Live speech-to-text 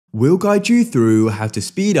We'll guide you through how to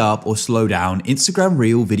speed up or slow down Instagram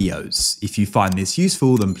Reel videos. If you find this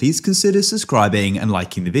useful, then please consider subscribing and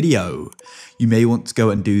liking the video. You may want to go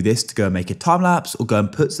and do this to go and make a time lapse or go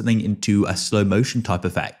and put something into a slow motion type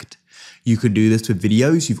effect. You can do this with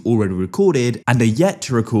videos you've already recorded and are yet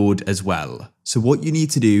to record as well. So what you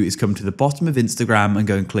need to do is come to the bottom of Instagram and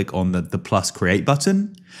go and click on the plus create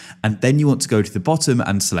button. And then you want to go to the bottom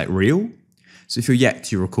and select Reel. So if you're yet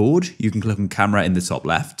to record, you can click on camera in the top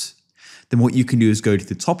left. Then what you can do is go to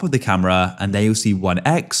the top of the camera and there you'll see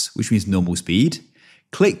 1x, which means normal speed.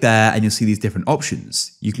 Click there and you'll see these different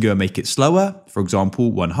options. You can go and make it slower, for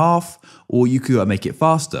example, 1/2, or you could go and make it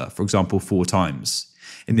faster, for example, 4 times.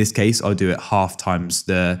 In this case, I'll do it 1/2 times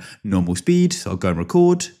the normal speed. So I'll go and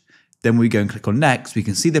record. Then we go and click on next, we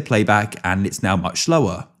can see the playback and it's now much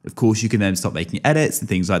slower. Of course, you can then start making edits and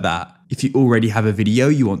things like that. If you already have a video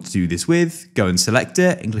you want to do this with, go and select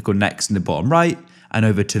it and click on next in the bottom right. And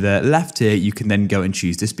over to the left here, you can then go and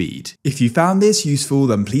choose the speed. If you found this useful,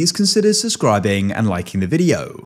 then please consider subscribing and liking the video.